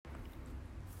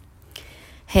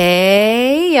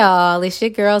Hey y'all, it's your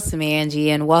girl Samanji,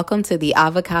 and welcome to the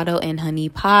Avocado and Honey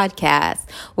podcast,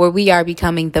 where we are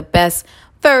becoming the best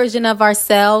version of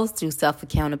ourselves through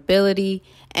self-accountability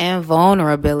and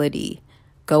vulnerability.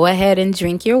 Go ahead and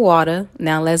drink your water.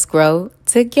 Now let's grow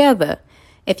together.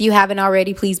 If you haven't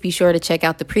already, please be sure to check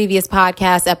out the previous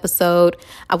podcast episode.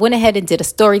 I went ahead and did a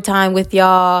story time with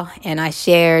y'all, and I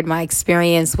shared my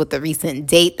experience with the recent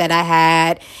date that I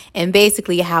had, and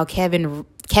basically how Kevin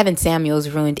Samuels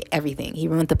ruined everything. He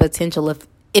ruined the potential of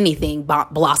anything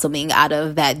blossoming out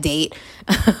of that date.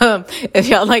 If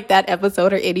y'all like that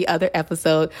episode or any other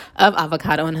episode of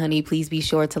Avocado and Honey, please be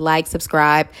sure to like,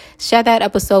 subscribe, share that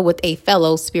episode with a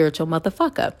fellow spiritual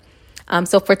motherfucker.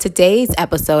 So for today's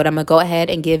episode, I'm going to go ahead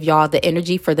and give y'all the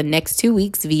energy for the next 2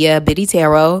 weeks via Biddy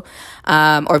Tarot,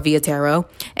 or via Tarot,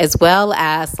 as well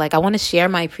as I want to share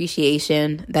my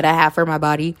appreciation that I have for my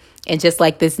body and just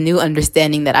this new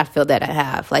understanding that I feel that I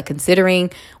have,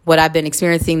 considering what I've been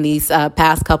experiencing these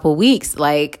past couple weeks.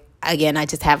 Again, I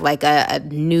just have a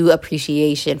new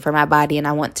appreciation for my body, and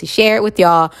I want to share it with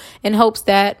y'all in hopes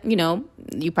that,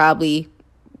 you probably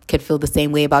could feel the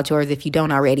same way about yours if you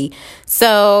don't already.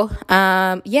 So,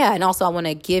 and also I want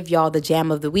to give y'all the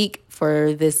jam of the week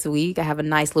for this week. I have a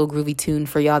nice little groovy tune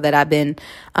for y'all that I've been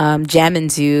jamming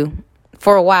to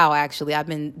for a while, actually. I've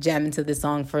been jamming to this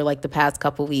song for the past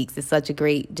couple weeks. It's such a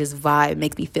great just vibe. It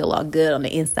makes me feel all good on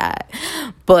the inside.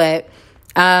 But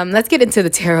let's get into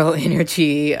the tarot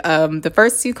energy. The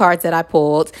first two cards that I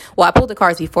pulled, I pulled the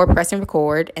cards before pressing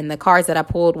record, and the cards that I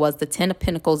pulled was the Ten of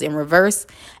Pentacles in reverse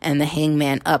and the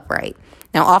Hangman upright.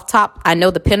 Now, off top, I know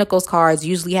the Pentacles cards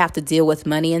usually have to deal with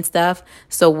money and stuff.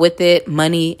 So with it,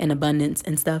 money and abundance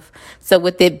and stuff. So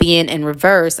with it being in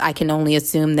reverse, I can only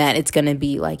assume that it's going to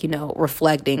be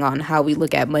reflecting on how we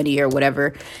look at money or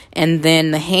whatever. And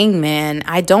then the Hangman,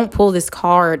 I don't pull this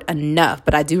card enough,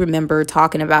 but I do remember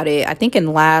talking about it, I think in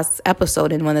the last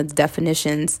episode in one of the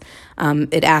definitions,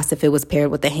 it asked if it was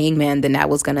paired with the Hangman, then that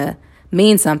was going to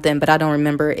mean something, but I don't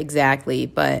remember exactly.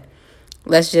 But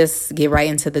let's just get right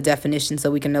into the definition so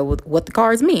we can know what the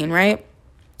cards mean, right?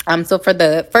 So for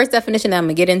the first definition that I'm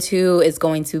going to get into is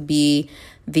going to be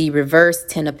the reverse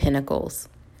Ten of Pentacles.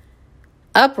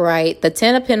 Upright, the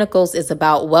Ten of Pentacles is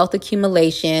about wealth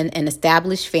accumulation, an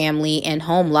established family and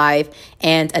home life,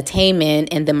 and attainment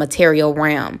in the material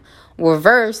realm.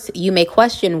 Reverse, you may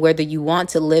question whether you want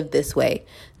to live this way.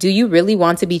 Do you really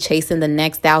want to be chasing the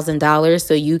next $1,000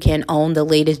 so you can own the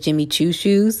latest Jimmy Choo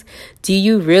shoes? Do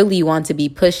you really want to be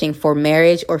pushing for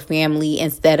marriage or family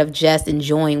instead of just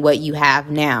enjoying what you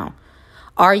have now?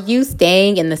 Are you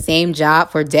staying in the same job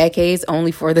for decades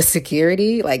only for the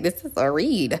security? This is a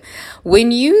read.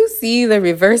 When you see the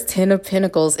reverse Ten of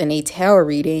Pentacles in a tarot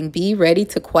reading, be ready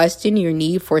to question your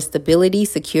need for stability,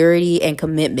 security, and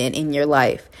commitment in your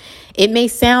life. It may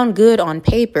sound good on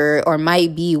paper or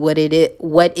might be what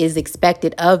is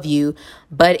expected of you,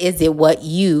 but is it what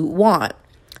you want?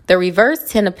 The reverse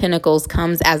Ten of Pentacles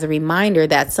comes as a reminder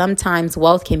that sometimes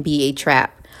wealth can be a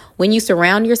trap. When you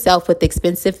surround yourself with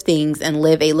expensive things and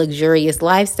live a luxurious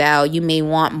lifestyle, you may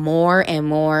want more and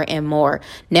more and more,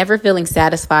 never feeling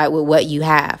satisfied with what you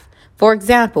have. For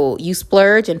example, you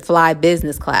splurge and fly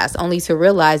business class only to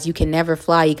realize you can never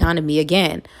fly economy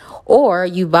again. Or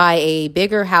you buy a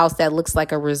bigger house that looks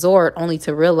like a resort only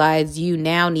to realize you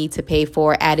now need to pay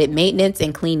for added maintenance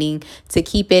and cleaning to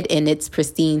keep it in its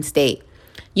pristine state.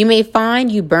 You may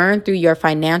find you burn through your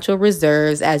financial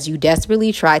reserves as you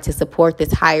desperately try to support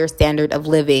this higher standard of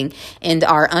living and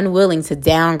are unwilling to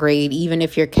downgrade even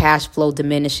if your cash flow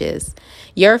diminishes.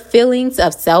 Your feelings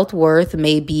of self-worth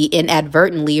may be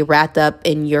inadvertently wrapped up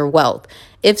in your wealth.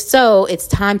 If so, it's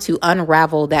time to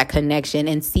unravel that connection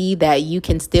and see that you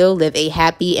can still live a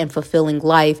happy and fulfilling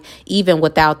life even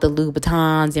without the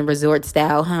Louboutins and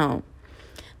resort-style home.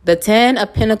 The Ten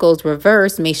of Pentacles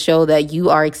reverse may show that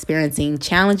you are experiencing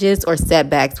challenges or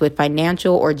setbacks with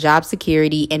financial or job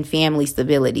security and family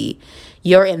stability.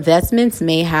 Your investments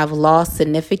may have lost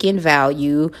significant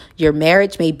value, your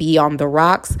marriage may be on the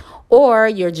rocks, or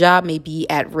your job may be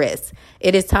at risk.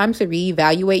 It is time to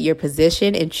reevaluate your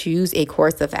position and choose a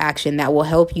course of action that will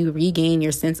help you regain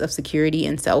your sense of security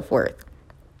and self-worth.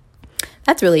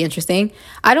 That's really interesting.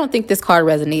 I don't think this card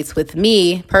resonates with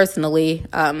me personally.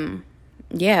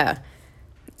 Yeah,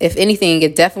 if anything,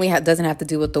 it definitely doesn't have to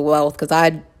do with the wealth because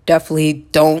I definitely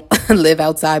don't live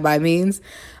outside my means.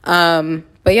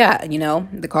 But yeah,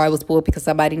 the card was pulled because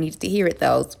somebody needed to hear it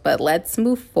though. But let's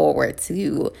move forward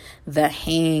to the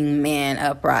Hangman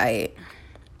upright.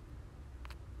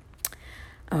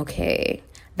 Okay.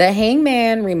 The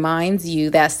Hangman reminds you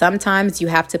that sometimes you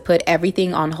have to put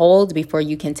everything on hold before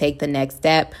you can take the next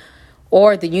step.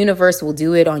 or the universe will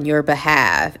do it on your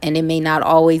behalf, and it may not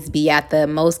always be at the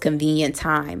most convenient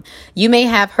time. You may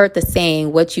have heard the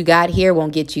saying, what you got here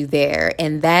won't get you there,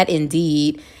 and that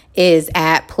indeed is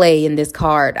at play in this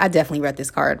card. I definitely read this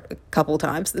card a couple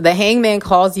times. The Hangman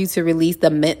calls you to release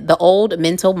the old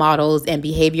mental models and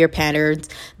behavior patterns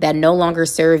that no longer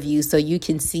serve you, so you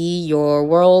can see your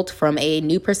world from a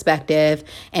new perspective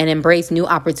and embrace new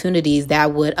opportunities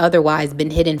that would otherwise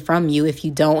been hidden from you if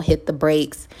you don't hit the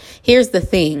brakes. Here's the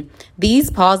thing.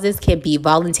 These pauses can be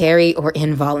voluntary or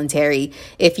involuntary.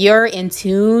 If you're in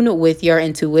tune with your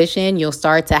intuition, you'll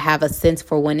start to have a sense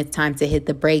for when it's time to hit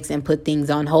the brakes and put things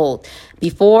on hold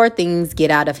before things get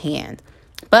out of hand.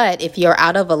 But if you're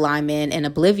out of alignment and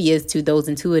oblivious to those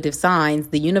intuitive signs,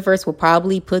 the universe will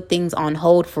probably put things on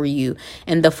hold for you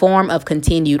in the form of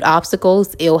continued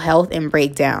obstacles, ill health, and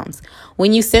breakdowns.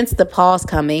 When you sense the pause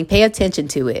coming, pay attention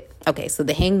to it. Okay, so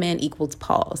the Hangman equals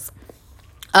pause.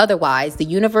 Otherwise, the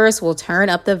universe will turn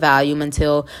up the volume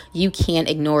until you can't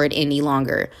ignore it any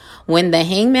longer. When the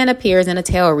Hangman appears in a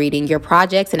tarot reading, your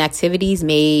projects and activities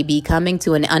may be coming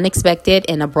to an unexpected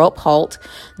and abrupt halt.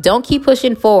 Don't keep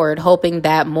pushing forward, hoping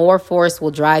that more force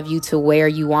will drive you to where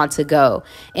you want to go.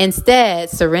 Instead,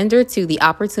 surrender to the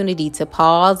opportunity to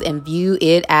pause and view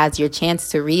it as your chance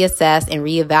to reassess and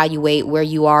reevaluate where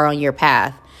you are on your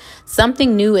path.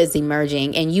 Something new is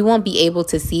emerging, and you won't be able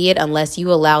to see it unless you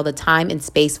allow the time and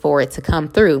space for it to come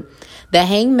through. The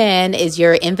Hangman is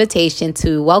your invitation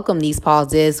to welcome these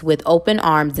pauses with open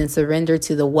arms and surrender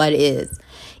to the what is,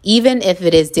 even if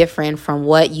it is different from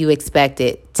what you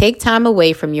expected. Take time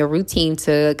away from your routine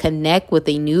to connect with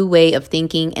a new way of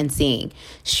thinking and seeing.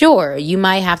 Sure, you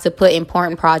might have to put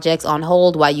important projects on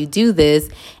hold while you do this,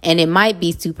 and it might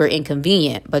be super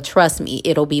inconvenient, but trust me,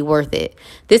 it'll be worth it.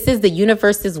 This is the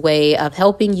universe's way of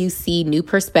helping you see new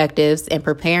perspectives and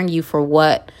preparing you for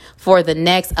the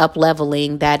next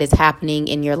up-leveling that is happening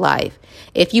in your life.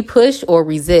 If you push or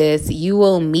resist, you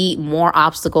will meet more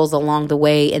obstacles along the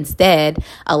way. Instead,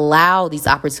 allow these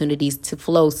opportunities to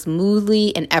flow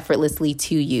smoothly and effortlessly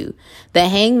to you. The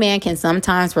Hangman can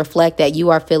sometimes reflect that you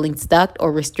are feeling stuck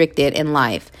or restricted in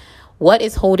life. What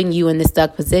is holding you in this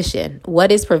stuck position?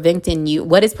 What is preventing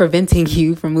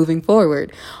you from moving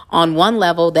forward? On one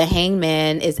level, the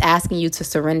Hangman is asking you to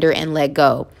surrender and let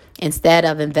go, instead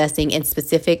of investing in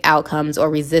specific outcomes or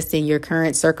resisting your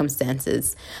current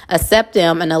circumstances. Accept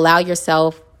them and allow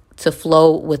yourself to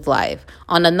flow with life.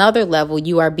 On another level,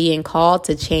 you are being called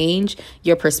to change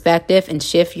your perspective and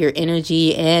shift your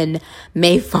energy, and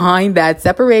may find that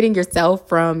separating yourself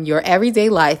from your everyday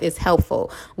life is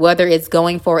helpful, whether it's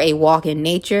going for a walk in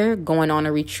nature, going on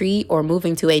a retreat, or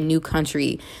moving to a new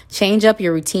country. Change up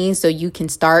your routine so you can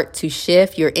start to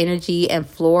shift your energy and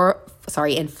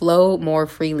flow more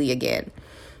freely again.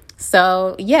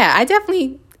 So yeah,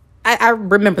 I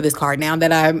remember this card now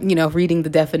that I'm, reading the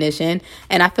definition,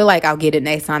 and I feel like I'll get it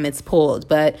next time it's pulled.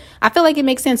 But I feel like it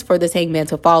makes sense for this Hangman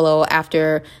to follow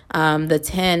after the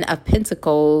 10 of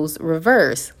Pentacles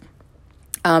reverse.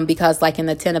 Because like in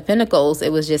the 10 of Pentacles,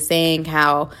 it was just saying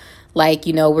how,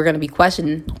 we're going to be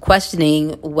questioning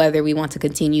whether we want to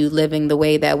continue living the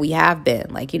way that we have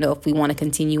been. If we want to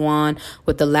continue on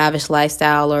with the lavish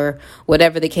lifestyle or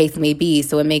whatever the case may be.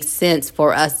 So it makes sense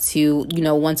for us to,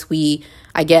 once we,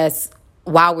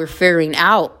 while we're figuring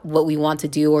out what we want to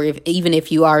do, or even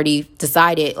if you already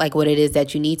decided what it is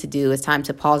that you need to do, it's time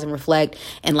to pause and reflect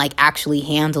and actually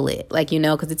handle it,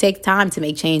 because it takes time to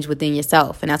make change within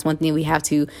yourself. And that's one thing we have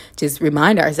to just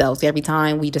remind ourselves every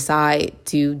time we decide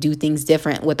to do things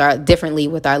differently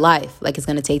with our life. It's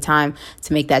going to take time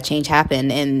to make that change happen.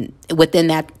 And within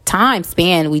that time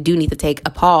span, we do need to take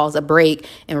a pause, a break,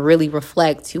 and really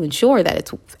reflect to ensure that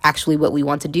it's actually what we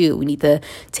want to do. We need to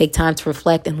take time to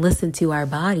reflect and listen to our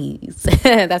bodies.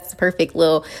 That's the perfect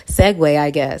little segue,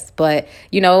 I guess. But,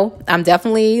 I'm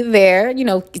definitely there,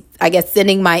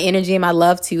 sending my energy and my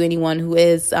love to anyone who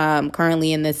is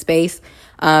currently in this space.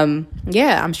 I'm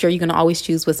sure you're going to always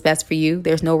choose what's best for you.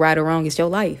 There's no right or wrong. It's your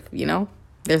life,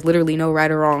 There's literally no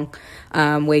right or wrong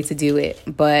way to do it.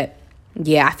 But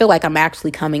yeah, I feel like I'm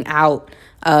actually coming out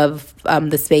of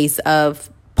the space of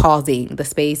pausing, the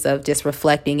space of just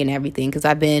reflecting and everything, because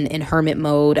I've been in hermit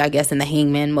mode, in the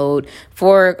Hangman mode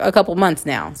for a couple months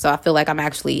now. So I feel like I'm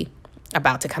actually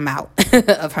about to come out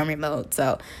of hermit mode.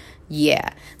 So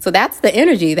yeah, so that's the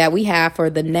energy that we have for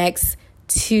the next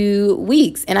 2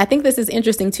 weeks. And I think this is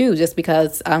interesting too, just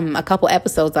because a couple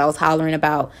episodes I was hollering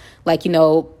about,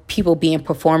 people being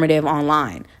performative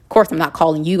online. Of course, I'm not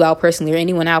calling you out personally or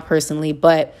anyone out personally,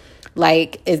 but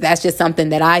that's just something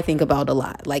that I think about a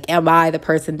lot. Am I the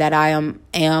person that I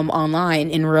am online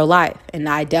in real life? And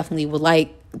I definitely would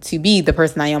like to be the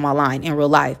person I am online in real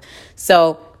life.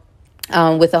 So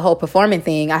with the whole performing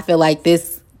thing, I feel like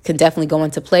this can definitely go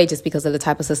into play just because of the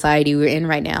type of society we're in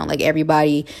right now. Like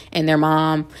everybody and their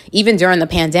mom, even during the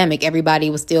pandemic,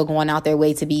 everybody was still going out their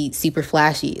way to be super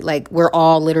flashy. Like we're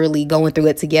all literally going through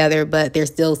it together, but there's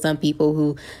still some people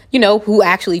who, who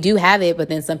actually do have it, but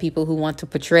then some people who want to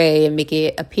portray and make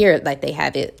it appear like they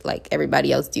have it like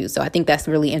everybody else do. So I think that's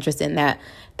really interesting that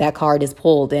that card is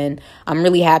pulled. And I'm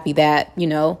really happy that,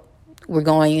 we're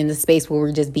going in the space where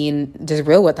we're just being just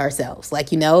real with ourselves.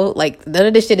 Like, like none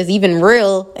of this shit is even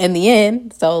real in the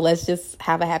end. So let's just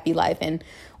have a happy life and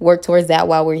work towards that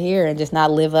while we're here and just not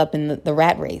live up in the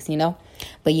rat race,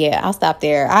 But yeah, I'll stop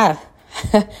there.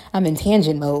 I'm in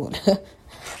tangent mode.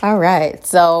 All right.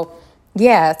 So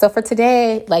yeah. So for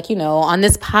today, on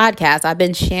this podcast, I've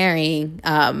been sharing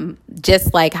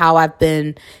just like how I've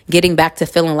been getting back to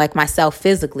feeling like myself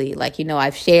physically.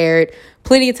 I've shared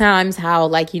plenty of times how,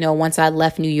 once I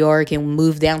left New York and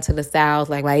moved down to the South,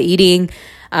 my eating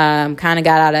kind of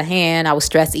got out of hand. I was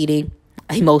stress eating,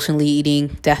 emotionally eating,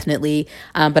 definitely.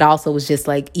 But I also was just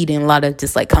eating a lot of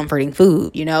just comforting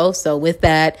food, So with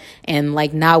that and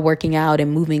not working out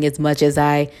and moving as much as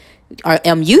I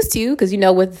am used to, because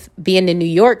with being in New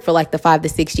York for the 5 to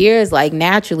 6 years,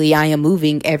 naturally I am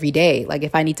moving every day.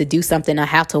 If I need to do something, I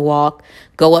have to walk,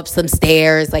 go up some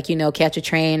stairs, catch a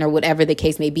train or whatever the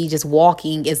case may be. Just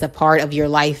walking is a part of your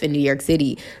life in New York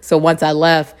City. So once I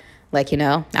left,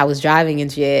 I was driving and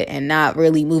shit and not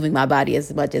really moving my body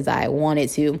as much as I wanted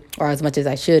to or as much as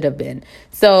I should have been.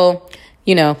 So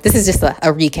this is just a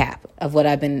recap of what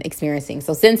I've been experiencing.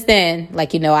 So since then,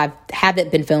 I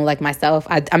haven't been feeling like myself.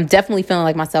 I'm definitely feeling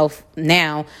like myself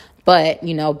now. But,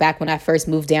 back when I first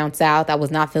moved down south, I was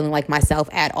not feeling like myself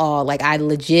at all. I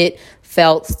legit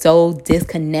felt so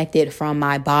disconnected from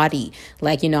my body.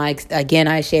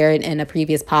 I shared in a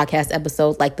previous podcast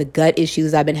episode, the gut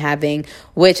issues I've been having,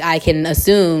 which I can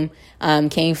assume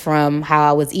came from how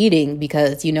I was eating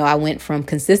because, I went from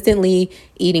consistently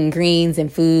eating greens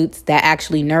and foods that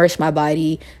actually nourish my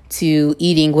body to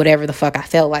eating whatever the fuck I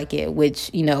felt like it, which,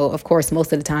 of course,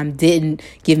 most of the time didn't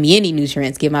give me any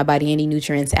nutrients, give my body any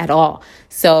nutrients at all.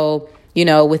 So,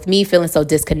 with me feeling so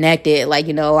disconnected,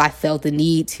 I felt the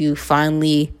need to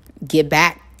finally get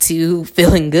back to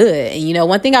feeling good. And,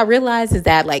 one thing I realized is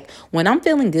that when I'm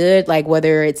feeling good,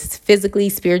 whether it's physically,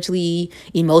 spiritually,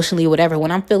 emotionally, whatever,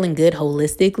 when I'm feeling good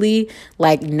holistically,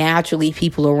 naturally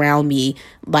people around me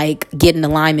get in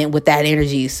alignment with that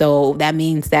energy. So that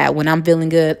means that when I'm feeling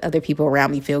good, other people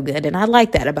around me feel good. And I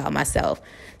like that about myself.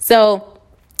 So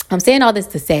I'm saying all this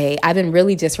to say I've been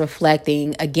really just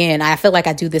reflecting. Again, I feel like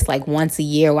I do this once a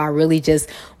year where I really just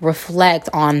reflect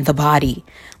on the body.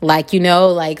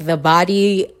 The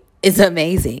body is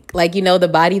amazing. The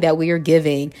body that we are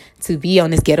giving to be on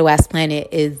this ghetto ass planet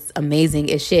is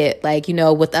amazing as shit.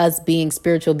 With us being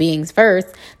spiritual beings first,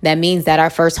 that means that our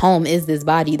first home is this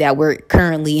body that we're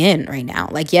currently in right now.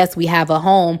 Yes, we have a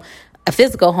home, a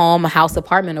physical home, a house,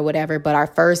 apartment or whatever, but our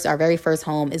very first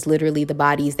home is literally the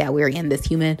bodies that we're in, this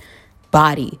human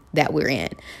body that we're in.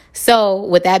 So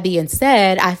with that being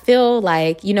said, I feel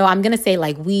I'm going to say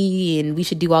we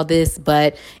should do all this,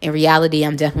 but in reality,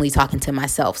 I'm definitely talking to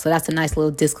myself. So that's a nice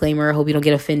little disclaimer. I hope you don't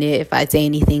get offended if I say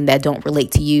anything that don't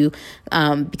relate to you,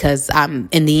 because I'm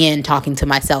in the end talking to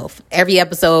myself. Every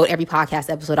podcast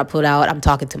episode I put out, I'm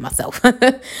talking to myself,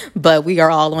 but we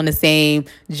are all on the same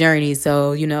journey.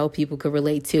 So, people could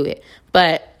relate to it,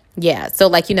 but yeah. So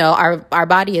our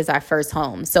body is our first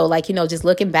home. So just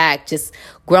looking back, just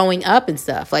growing up and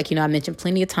stuff, I mentioned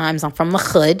plenty of times I'm from the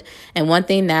hood. And one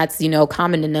thing that's,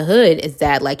 common in the hood is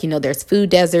that there's food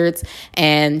deserts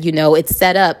and, it's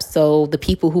set up so the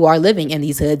people who are living in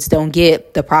these hoods don't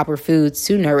get the proper foods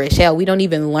to nourish. Hell, we don't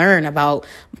even learn about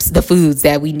the foods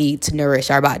that we need to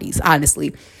nourish our bodies,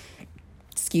 honestly.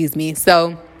 Excuse me.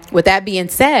 So with that being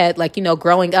said,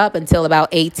 growing up until about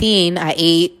 18, I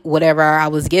ate whatever I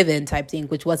was given type thing,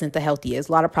 which wasn't the healthiest.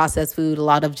 A lot of processed food, a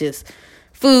lot of just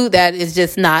food that is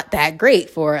just not that great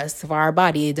for us, for our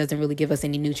body. It doesn't really give us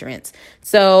any nutrients.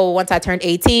 So once I turned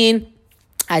 18,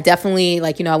 I definitely,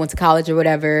 I went to college or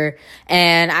whatever.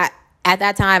 And at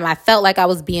that time, I felt like I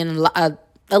was being a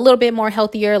little bit more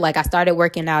healthier. I started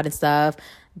working out and stuff.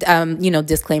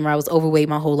 Disclaimer, I was overweight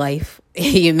my whole life.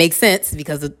 It makes sense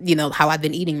because of, how I've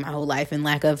been eating my whole life and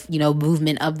lack of,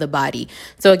 movement of the body.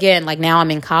 So again, now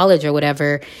I'm in college or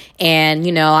whatever and,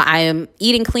 I am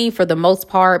eating clean for the most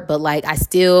part, but I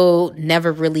still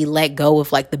never really let go of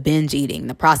the binge eating,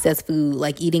 the processed food,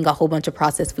 eating a whole bunch of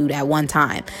processed food at one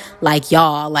time.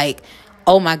 Y'all,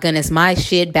 oh my goodness, my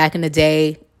shit back in the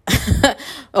day,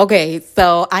 Okay,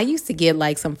 so I used to get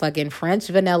like some fucking French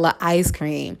vanilla ice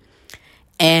cream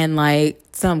and like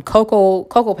some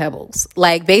cocoa pebbles.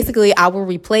 Like basically I will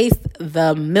replace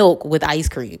the milk with ice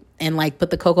cream and like put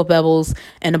the cocoa pebbles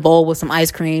in a bowl with some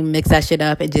ice cream, mix that shit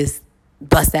up and just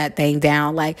bust that thing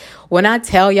down. Like when I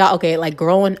tell y'all, okay, like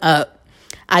growing up,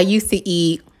 I used to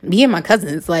eat, me and my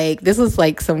cousins, like this was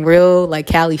like some real like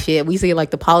Cali shit. We used to get like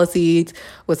the Poliseeds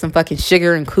with some fucking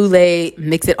sugar and Kool-Aid,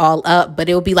 mix it all up, but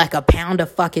it would be like a pound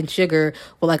of fucking sugar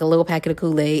with like a little packet of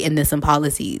Kool-Aid and then some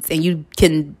Poliseeds. And you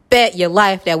can bet your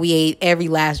life that we ate every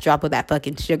last drop of that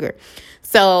fucking sugar.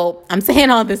 So I'm saying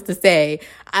all this to say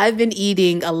I've been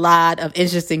eating a lot of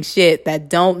interesting shit that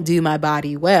don't do my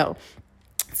body well.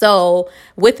 So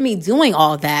with me doing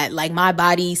all that, like my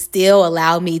body still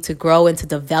allowed me to grow and to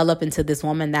develop into this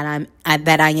woman that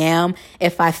I am.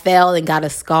 If I fell and got a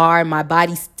scar, my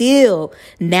body still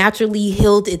naturally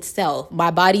healed itself.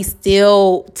 My body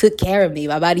still took care of me.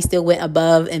 My body still went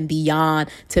above and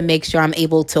beyond to make sure I'm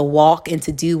able to walk and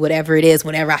to do whatever it is,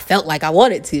 whatever I felt like I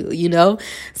wanted to, you know?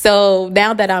 So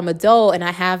now that I'm adult and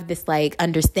I have this like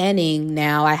understanding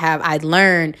now, I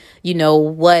learned, you know,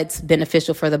 what's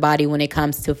beneficial for the body when it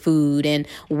comes to food and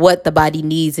what the body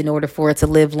needs in order for it to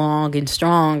live long and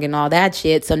strong and all that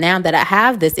shit. So now that I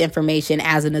have this information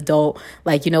as an adult,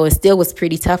 like, you know, it still was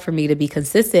pretty tough for me to be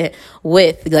consistent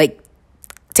with like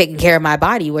taking care of my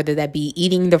body, whether that be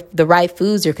eating the right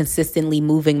foods or consistently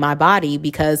moving my body,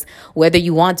 because whether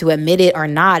you want to admit it or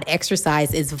not,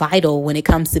 exercise is vital when it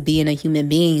comes to being a human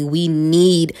being. We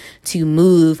need to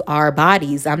move our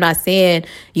bodies. I'm not saying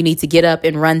you need to get up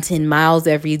and run 10 miles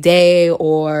every day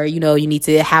or, you know, you need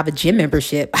to have a gym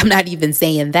membership. I'm not even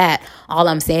saying that. All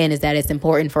I'm saying is that it's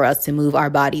important for us to move our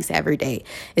bodies every day.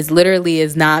 It's literally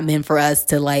is not meant for us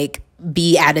to like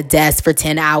be at a desk for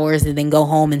 10 hours and then go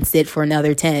home and sit for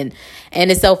another 10.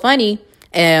 And it's so funny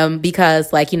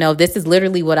because like, you know, this is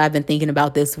literally what I've been thinking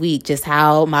about this week, just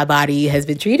how my body has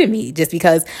been treating me, just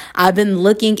because I've been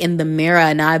looking in the mirror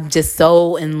and I'm just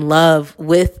so in love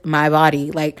with my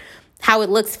body. Like how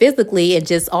it looks physically and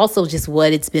just also just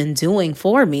what it's been doing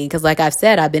for me. Because like I've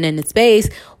said, I've been in a space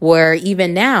where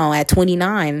even now at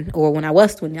 29, or when I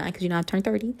was 29, because, you know, I've turned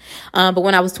 30. But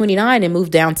when I was 29 and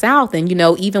moved down south, and, you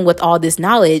know, even with all this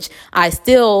knowledge, I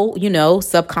still, you know,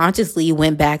 subconsciously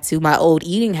went back to my old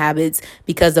eating habits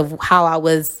because of how I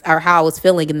was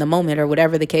feeling in the moment or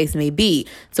whatever the case may be.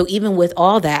 So even with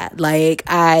all that, like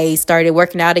I started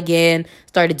working out again,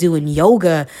 started doing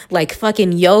yoga. Like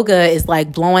fucking yoga is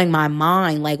like blowing my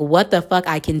mind. Like what the fuck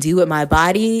I can do with my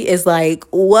body is like,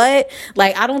 what?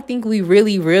 Like I don't think we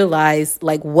really realize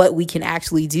like what we can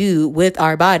actually do with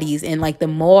our bodies. And like the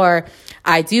more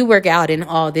I do work out and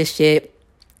all this shit,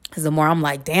 the more I'm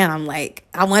like, damn, like,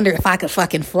 I wonder if I could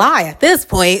fucking fly at this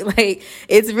point. Like,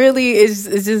 it's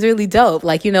just really dope.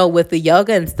 Like, you know, with the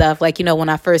yoga and stuff, like, you know, when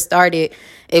I first started,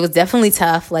 it was definitely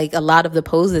tough. Like, a lot of the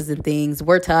poses and things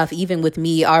were tough, even with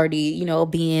me already, you know,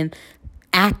 being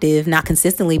active, not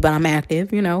consistently, but I'm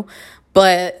active, you know.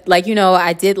 But like, you know,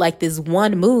 I did like this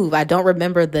one move. I don't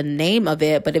remember the name of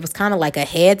it, but it was kind of like a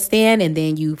headstand. And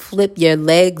then you flip your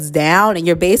legs down and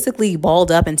you're basically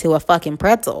balled up into a fucking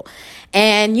pretzel.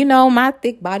 And, you know, my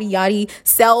thick body yachty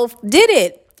self did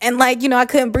it. And like, you know, I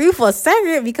couldn't breathe for a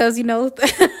second because, you know, but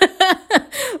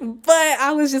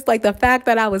I was just like the fact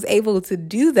that I was able to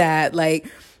do that, like,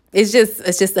 it's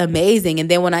just amazing.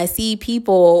 And then when I see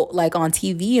people like on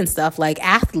TV and stuff, like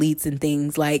athletes and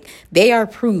things, like they are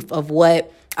proof of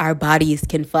what our bodies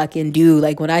can fucking do.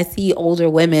 Like when I see older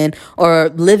women or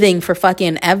living for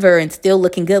fucking ever and still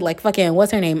looking good, like fucking,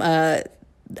 what's her name?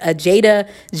 Jada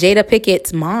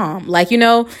Pickett's mom, like, you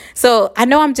know. So I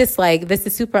know I'm just like, this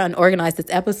is super unorganized, this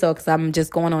episode, because I'm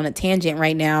just going on a tangent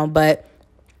right now, but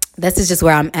this is just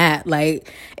where I'm at.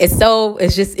 Like, it's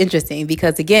just interesting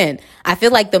because, again, I feel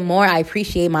like the more I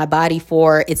appreciate my body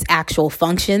for its actual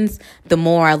functions, the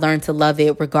more I learn to love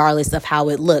it regardless of how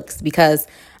it looks. Because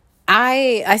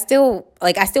I still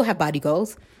have body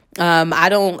goals.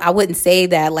 I wouldn't say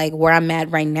that like where I'm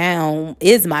at right now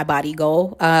is my body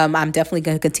goal. I'm definitely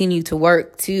going to continue to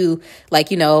work to like,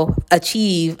 you know,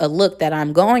 achieve a look that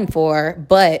I'm going for.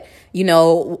 But, you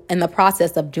know, in the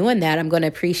process of doing that, I'm going to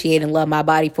appreciate and love my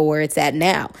body for where it's at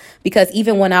now. Because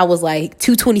even when I was like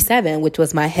 227, which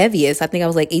was my heaviest, I think I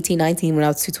was like 18, 19 when I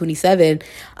was 227,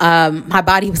 my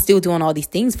body was still doing all these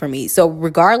things for me. So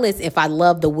regardless if I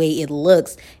love the way it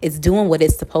looks, it's doing what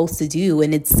it's supposed to do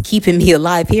and it's keeping me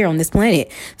alive here on this planet.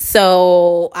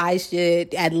 So I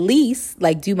should at least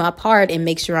like do my part and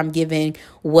make sure I'm giving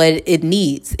what it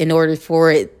needs in order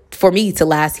for for me to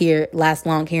last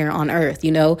long here on earth,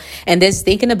 and just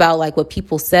thinking about like what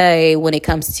people say when it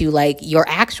comes to like your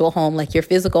actual home, like your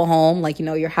physical home, like,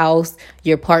 your house,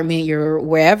 your apartment, your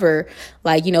wherever,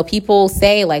 like, people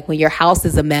say like when your house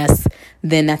is a mess,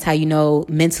 then that's how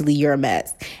mentally you're a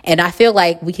mess. And I feel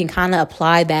like we can kind of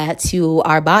apply that to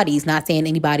our bodies, not saying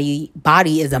anybody's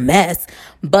body is a mess,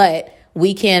 but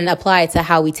we can apply it to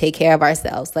how we take care of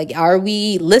ourselves. Like, are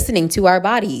we listening to our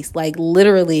bodies? Like,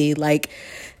 literally, like,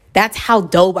 that's how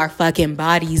dope our fucking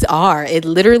bodies are. It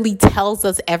literally tells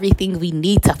us everything we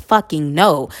need to fucking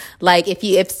know. Like,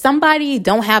 if somebody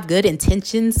don't have good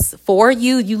intentions for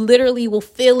you, you literally will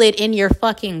feel it in your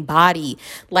fucking body.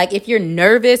 Like, if you're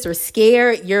nervous or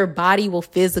scared, your body will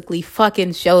physically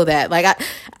fucking show that. Like,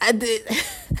 I'm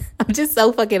just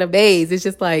so fucking amazed. It's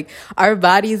just like, our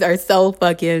bodies are so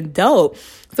fucking dope.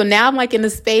 So now I'm like in a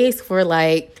space where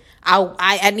like,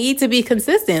 I need to be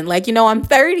consistent. Like, I'm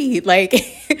 30, like,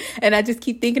 and I just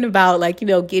keep thinking about like,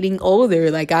 getting older.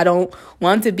 Like, I don't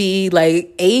want to be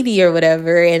like 80 or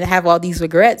whatever and have all these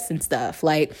regrets and stuff.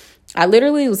 Like, I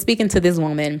literally was speaking to this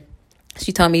woman.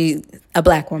 She told me, a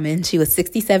Black woman, she was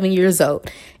 67 years old,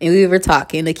 and we were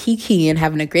talking, the kiki and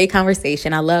having a great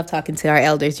conversation. I love talking to our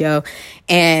elders, yo.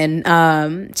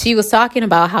 And she was talking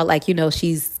about how like,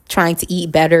 she's trying to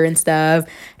eat better and stuff.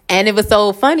 And it was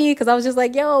so funny because I was just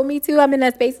like, yo, me too. I'm in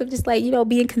that space of just like,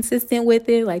 being consistent with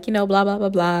it, like, blah, blah, blah,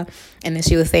 blah. And then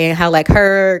she was saying how like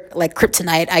her like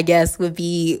kryptonite, I guess,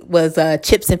 was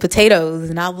chips and potatoes.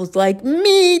 And I was like,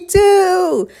 me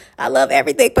too. I love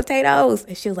everything potatoes.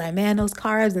 And she was like, man, those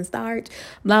carbs and starch,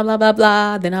 blah, blah, blah,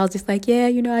 blah. Then I was just like, yeah,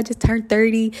 I just turned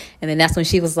 30. And then that's when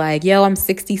she was like, yo, I'm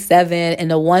 67.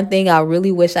 And the one thing I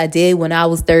really wish I did when I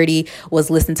was 30 was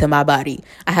listen to my body.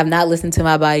 I have not listened to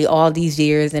my body all these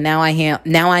years. And now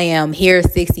I am here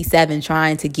 67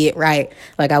 trying to get right.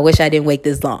 Like, I wish I didn't wait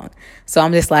this long. So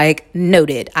I'm just like,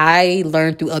 noted. I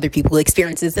learned through other people's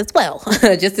experiences as well,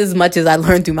 just as much as I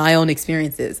learned through my own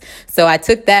experiences. So I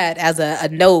took that as a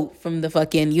note from the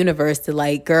fucking universe to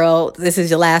like, girl, this is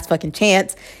your last fucking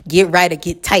chance. Get right or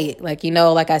get tight. Like,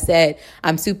 like I said,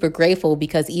 I'm super grateful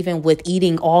because even with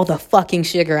eating all the fucking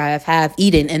sugar I have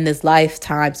eaten in this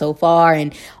lifetime so far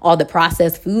and all the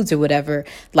processed foods or whatever,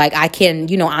 like I can,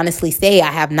 honestly say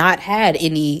I have not had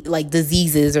any like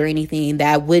diseases or anything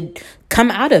that would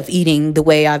come out of eating the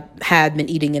way I had been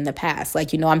eating in the past.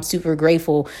 Like, I'm super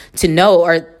grateful to know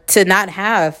or to not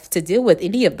have to deal with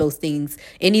any of those things,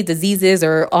 any diseases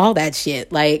or all that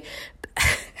shit. Like,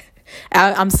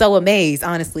 I'm so amazed,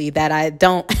 honestly, that I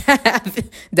don't have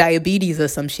diabetes or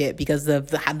some shit because of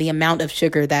the amount of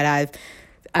sugar that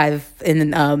I've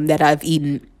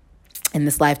eaten in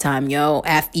this lifetime, yo.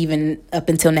 Even up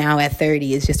until now at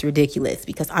 30 is just ridiculous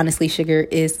because honestly, sugar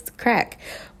is crack.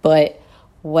 But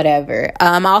whatever.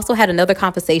 I also had another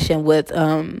conversation with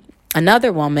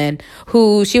another woman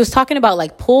who she was talking about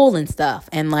like pool and stuff,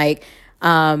 and like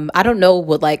I don't know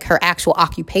what like her actual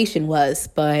occupation was,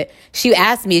 but she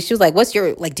asked me, she was like, what's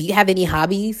your, like, do you have any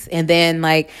hobbies? And then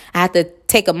like I had to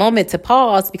take a moment to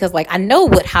pause because like I know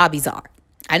what hobbies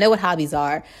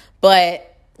are,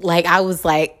 but like I was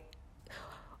like,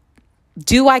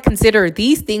 do I consider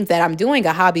these things that I'm doing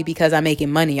a hobby because I'm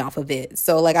making money off of it?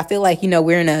 So like, I feel like,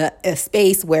 we're in a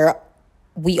space where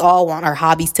we all want our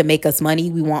hobbies to make us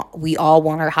money. We all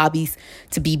want our hobbies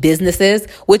to be businesses,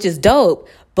 which is dope.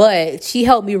 But she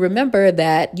helped me remember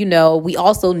that, we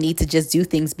also need to just do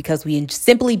things because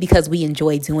simply because we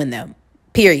enjoy doing them,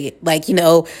 period. Like,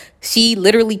 she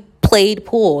literally played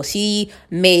pool. She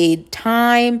made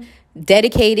time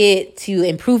dedicated to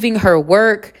improving her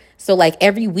work. So like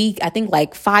every week, I think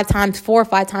like 4 or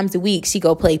 5 times a week, she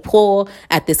go play pool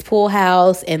at this pool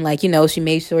house. And like, she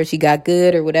made sure she got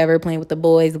good or whatever, playing with the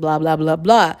boys, blah, blah, blah,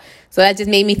 blah. So that just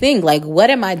made me think, like,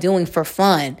 what am I doing for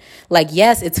fun? Like,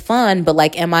 yes, it's fun, but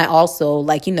like, am I also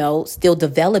like, still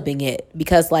developing it?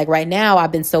 Because like right now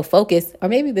I've been so focused, or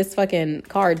maybe this fucking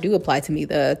card do apply to me,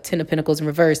 the 10 of Pentacles in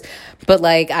reverse. But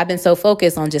like, I've been so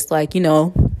focused on just like,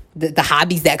 the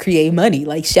hobbies that create money,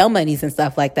 like shell monies and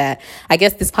stuff like that. I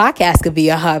guess this podcast could be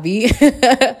a hobby.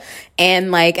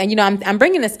 And I'm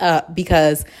bringing this up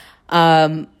because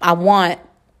I want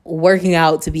working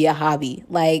out to be a hobby.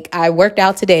 Like, I worked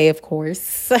out today, of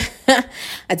course.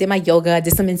 I did my yoga. I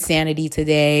did some insanity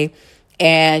today.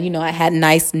 And, I had a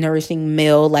nice nourishing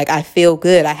meal. Like, I feel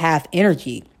good. I have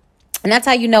energy. And that's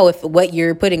how you know if what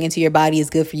you're putting into your body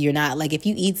is good for you or not. Like, if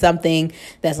you eat something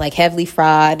that's like heavily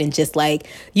fried and just like,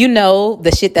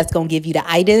 the shit that's going to give you the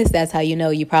itis, that's how you know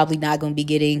you're probably not going to be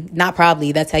getting,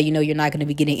 that's how you know you're not going to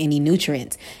be getting any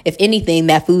nutrients. If anything,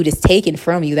 that food is taken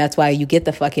from you. That's why you get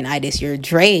the fucking itis. You're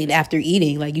drained after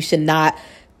eating. Like, you should not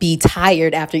be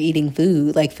tired after eating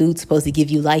food. Like, food's supposed to give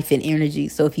you life and energy.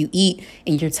 So if you eat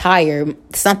and you're tired,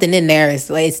 something in there is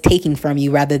like, it's taking from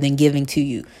you rather than giving to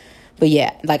you. But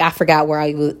yeah, like, I forgot where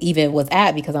I even was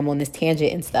at because I'm on this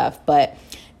tangent and stuff. But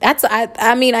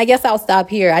I mean, I guess I'll stop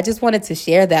here. I just wanted to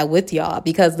share that with y'all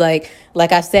because like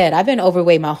I said, I've been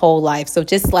overweight my whole life. So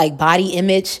just like body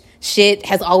image shit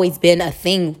has always been a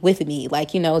thing with me.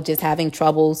 Like, just having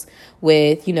troubles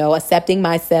with, accepting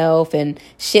myself and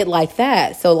shit like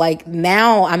that. So like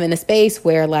now I'm in a space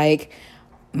where like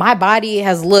my body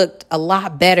has looked a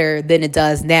lot better than it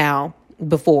does now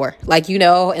before, like,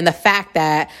 and the fact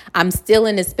that I'm still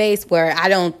in a space where I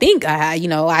don't think I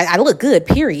look good,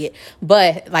 period.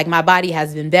 But like my body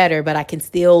has been better, but I can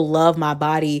still love my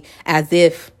body as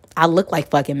if I look like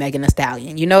fucking Megan Thee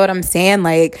Stallion. You know what I'm saying?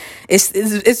 Like,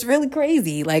 it's really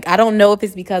crazy. Like, I don't know if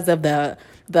it's because of the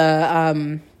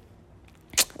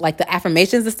like the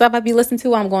affirmations and stuff I be listening to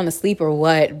while I'm going to sleep or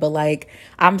what, but like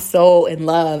I'm so in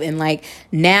love. And like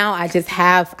now I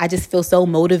just feel so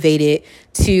motivated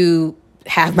to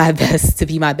have my best, to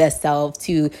be my best self,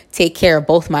 to take care of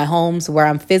both my homes where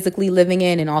I'm physically living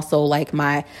in and also like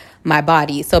my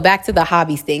body. So back to the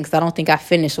hobbies thing, because I don't think I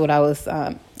finished what I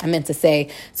meant to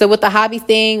say. So with the hobby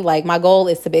thing, like my goal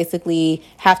is to basically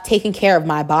have taken care of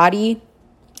my body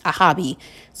a hobby.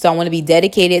 So I want to be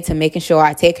dedicated to making sure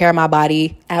I take care of my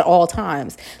body at all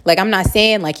times. Like, I'm not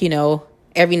saying like,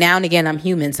 every now and again I'm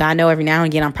human. So I know every now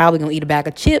and again I'm probably going to eat a bag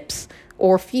of chips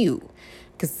or a few,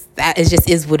 because that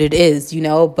is what it is,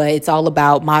 but it's all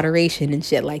about moderation and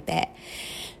shit like that.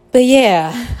 But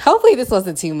yeah, hopefully this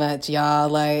wasn't too much, y'all.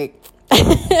 Like,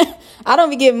 I don't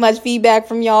be getting much feedback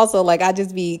from y'all. So like, I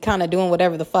just be kind of doing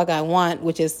whatever the fuck I want,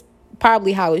 which is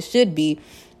probably how it should be.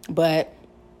 But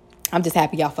I'm just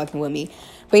happy y'all fucking with me.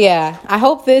 But yeah, I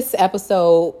hope this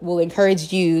episode will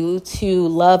encourage you to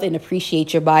love and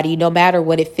appreciate your body, no matter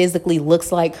what it physically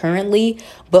looks like currently,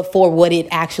 but for what it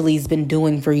actually has been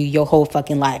doing for you your whole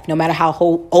fucking life. No matter how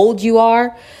old you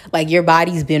are, like your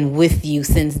body's been with you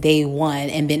since day one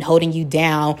and been holding you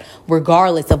down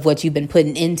regardless of what you've been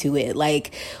putting into it.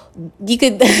 Like, you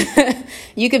could,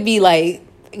 you could be like,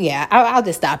 yeah, I'll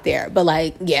just stop there. But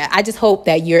like, yeah, I just hope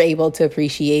that you're able to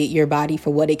appreciate your body for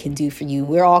what it can do for you.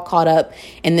 We're all caught up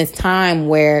in this time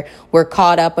where we're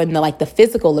caught up in the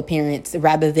physical appearance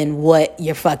rather than what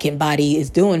your fucking body is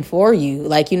doing for you.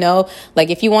 Like, like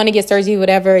if you want to get surgery,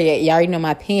 whatever, you already know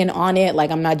my opinion on it. Like,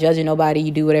 I'm not judging nobody.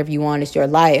 You do whatever you want. It's your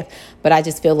life. But I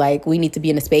just feel like we need to be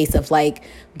in a space of like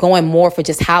going more for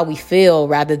just how we feel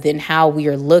rather than how we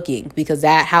are looking, because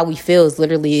that how we feel is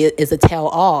literally is a tell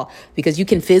all, because you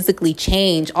can physically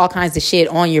change all kinds of shit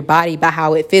on your body by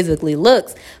how it physically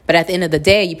looks. But at the end of the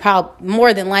day, you probably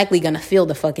more than likely going to feel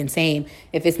the fucking same.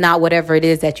 If it's not whatever it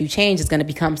is that you change, it's going to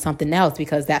become something else,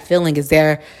 because that feeling is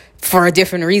there for a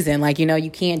different reason. Like,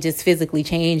 you can't just physically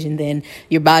change and then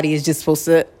your body is just supposed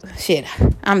to shit.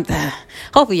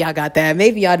 Hopefully y'all got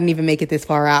that.Maybe y'all didn't even make it this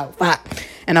far out.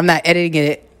 And I'm not editing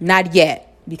it. Not yet.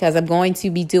 Because I'm going to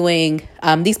be doing,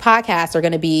 these podcasts are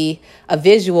going to be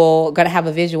going to have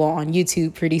a visual on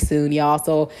YouTube pretty soon, y'all.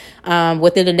 So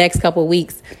within the next couple of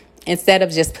weeks, instead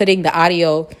of just putting the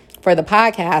audio for the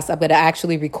podcast, I'm going to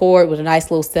actually record with a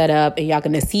nice little setup, and y'all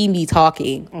going to see me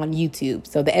talking on YouTube.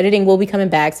 So the editing will be coming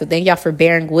back. So thank y'all for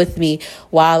bearing with me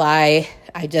while I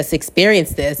just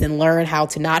experience this and learn how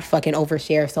to not fucking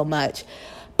overshare so much.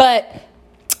 But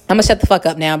I'm going to shut the fuck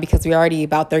up now, because we're already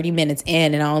about 30 minutes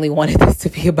in and I only wanted this to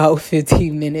be about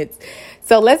 15 minutes.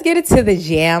 So let's get into the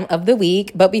jam of the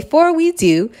week. But before we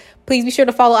do, please be sure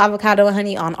to follow Avocado and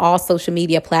Honey on all social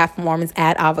media platforms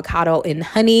at Avocado and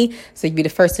Honey, so you'll be the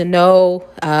first to know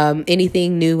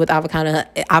anything new with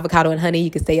Avocado and Honey.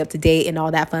 You can stay up to date and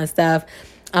all that fun stuff.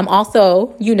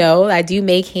 Also, I do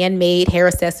make handmade hair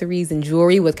accessories and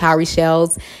jewelry with cowrie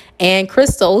shells and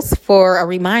crystals for a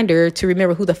reminder to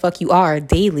remember who the fuck you are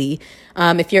daily.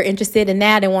 If you're interested in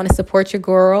that and want to support your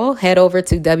girl, head over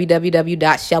to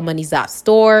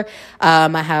www.shellmoney.store.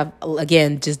 I have,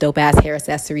 again, just dope ass hair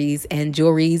accessories and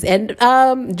jewelry and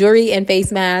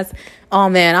face masks. Oh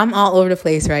man, I'm all over the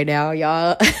place right now,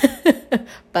 y'all.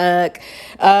 Fuck.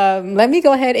 Let me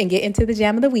go ahead and get into the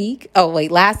jam of the week. Oh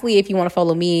wait, lastly, if you want to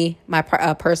follow me, my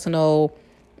personal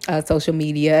social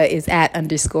media is at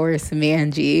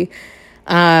 _Samanji.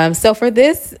 So for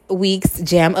this week's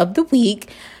jam of the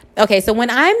week, okay, so when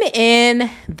I'm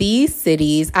in these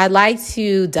cities, I like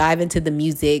to dive into the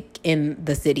music in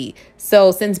the city.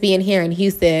 So since being here in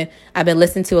Houston, I've been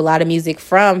listening to a lot of music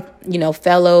from,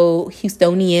 fellow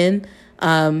Houstonian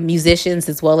musicians,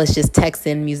 as well as just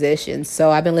Texan musicians.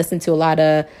 So I've been listening to a lot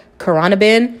of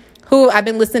Khruangbin, who I've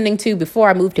been listening to before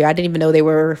I moved here. I didn't even know they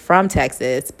were from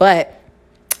Texas, but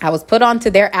I was put onto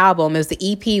their album. It was the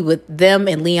EP with them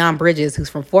and Leon Bridges, who's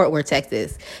from Fort Worth,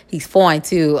 Texas. He's foreign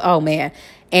too. Oh man.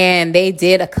 And they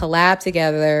did a collab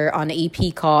together on an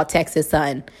EP called Texas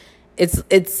Sun.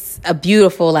 It's a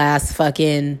beautiful ass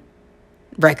fucking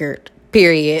record,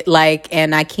 period. Like,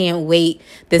 and I can't wait.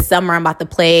 This summer I'm about to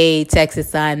play Texas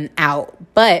Sun out.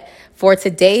 But for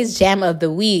today's jam of the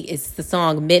week, it's the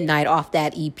song Midnight off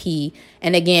that EP.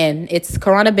 And again, it's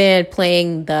Corona Band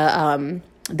playing the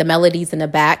melodies in the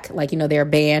back, like, you know, their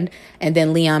band, and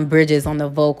then Leon Bridges on the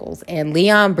vocals. And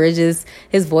Leon Bridges,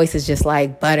 his voice is just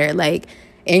like butter. Like,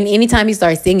 and anytime he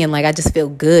starts singing, like, I just feel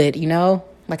good, you know?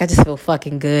 Like, I just feel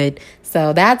fucking good.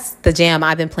 So that's the jam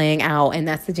I've been playing out, and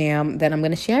that's the jam that I'm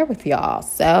going to share with y'all.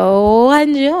 So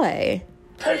enjoy.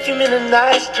 Perfume in a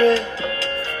nice drip.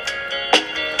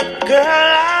 Girl,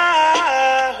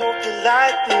 I hope you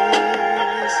like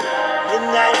this.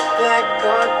 Midnight black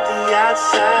on the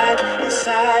outside.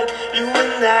 Inside, you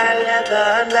and I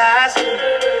leather last week.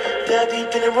 Fell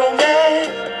deep in a romance.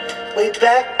 Way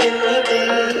back when we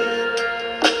did.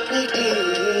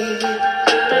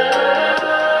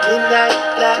 Midnight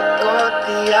black on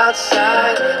the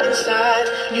outside, inside,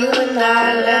 you and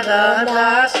I leather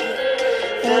last week.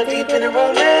 Fell deep in a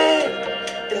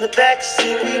romance, in the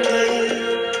backseat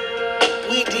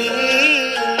we did.